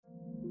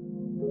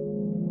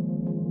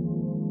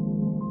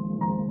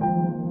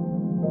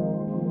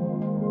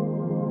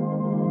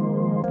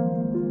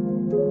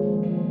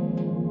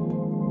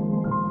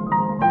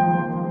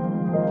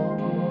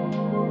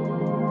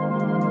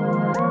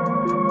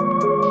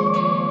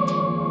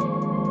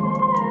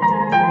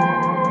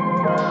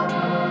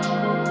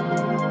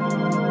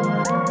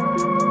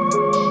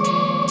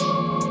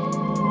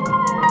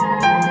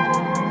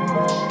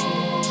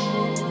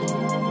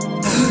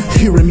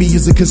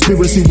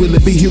conspiracy. Will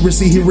it be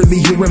heresy? Hearing me,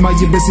 hearing my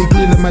embassy,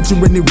 clearly my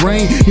tyranny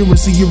reign.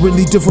 Heresy, you're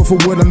really different from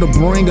what I'm to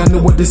bring. I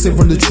know what they say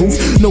from the truth.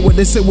 Know what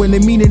they say when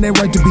they mean it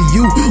ain't right to be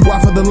you. Why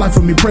for the life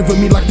of me? Pray for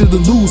me like to the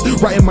lose.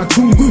 Writing my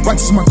tune,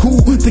 righteous my cool.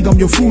 Think I'm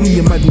your fool and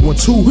you might be one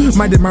too.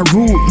 Minded my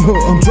rule,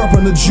 I'm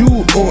dropping a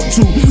jewel or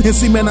two. And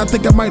see, man, I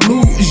think I might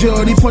lose.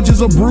 These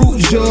punches are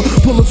bruised.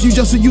 Pull a few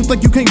just so you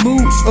think you can't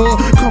lose.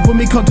 Come for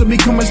me, come to me,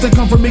 come and stay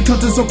comfort me.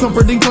 Content so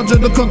comforting, conjure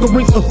the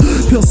conquering.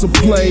 Pills of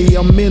play,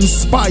 I'm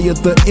inspired,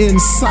 the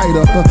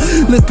insider.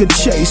 Liquor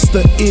chase,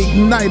 the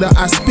igniter.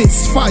 I spit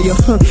fire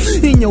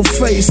in your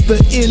face, the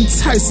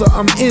enticer.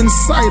 I'm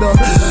insider.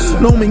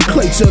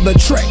 Nomenclature, the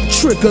track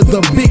tricker,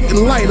 the big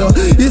lighter.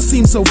 It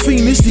seems so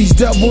fiendish, these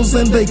devils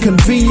and they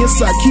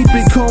convenience. I keep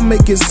it calm,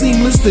 make it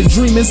seamless. The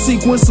dreaming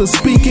sequence of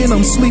speaking.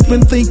 I'm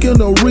sleeping,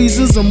 thinking of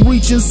reasons. I'm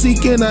reaching,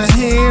 seeking a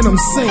hand. I'm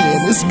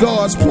saying it's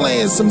God's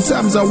plan.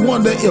 Sometimes I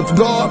wonder if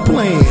God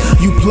playing.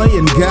 You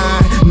playing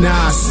God?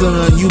 Nah,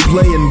 son, you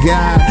playing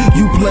God.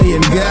 You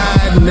playing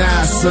God?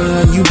 Nah,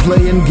 son, you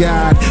playing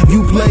God.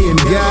 You playing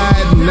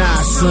God?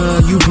 Nah,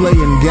 son, you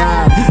playing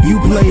God. You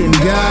playing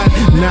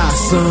God? Nah,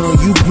 son,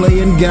 you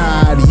playing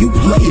God. You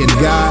playing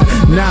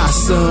God? Nah,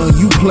 son,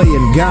 you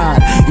playing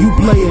God. You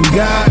playing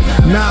God?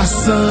 Nah,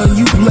 son,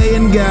 you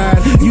playing God.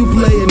 You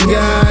playing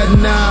God?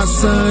 Nah,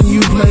 son,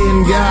 you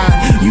playing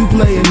God. You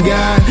playing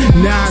God?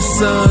 Nah,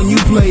 son, you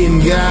playing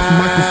God.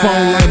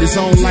 Microphone light is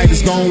on, light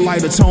is gone,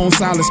 light a tone,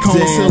 silence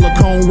cone,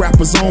 silicone,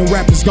 rappers on,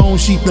 rappers gone,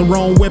 sheath the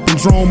wrong weapon,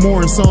 drawn,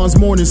 morning sons,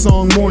 morning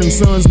song, morning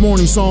sons,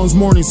 morning songs,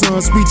 morning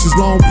sons, speeches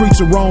long,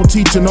 preacher wrong,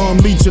 teaching on,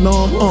 leeching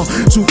on,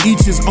 to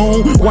each his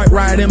own, white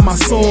ride in my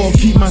soul,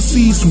 keep my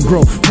seeds from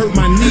growth, hurt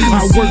my knees,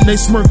 I work, they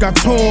smirk, I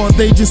toil,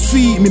 they just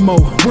feed me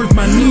more, worth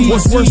my knees,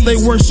 what's worse, they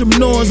worship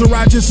noise, or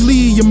I just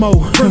leave you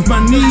more, hurt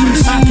my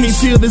knees, I can't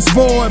feel this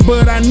void,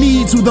 but I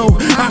need to though,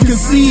 I can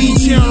see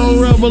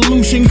channel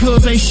revolution,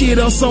 cause ain't shit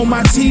else on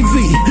my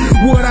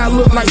TV, what I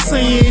look like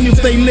saying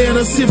if they let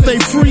us, if they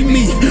free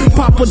me,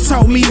 Papa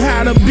taught me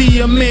how to be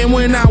a man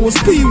when I was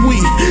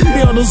pee-wee,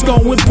 elders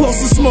gone with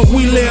puffs of smoke,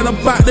 we let up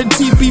out the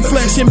TP,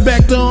 flashing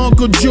back to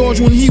Uncle George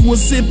when he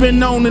was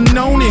sipping on and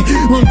on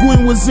it, when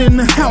Gwen was in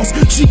the house,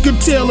 she could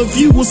tell if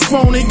you was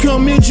phony,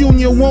 come in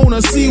Junior,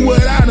 wanna see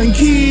what I done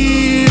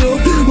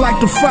killed, like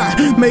the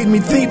fire, made me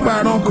think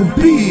about Uncle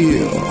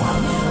Bill.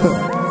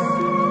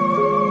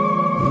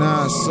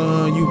 Nah,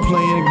 son, you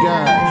playing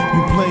God.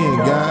 You playing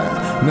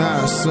God.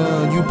 Nah,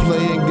 son, you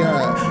playing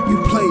God. You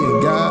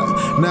playing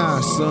God. Nah,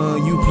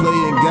 son, you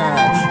playing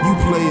God. You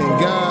playing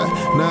God.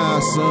 Nah,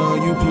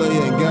 son, you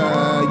playing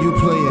God. You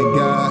playing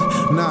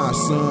God. Nah,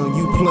 son,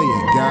 you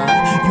playing God.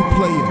 You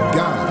playing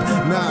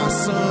God. Nah,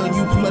 son,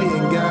 you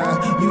playing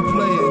God. You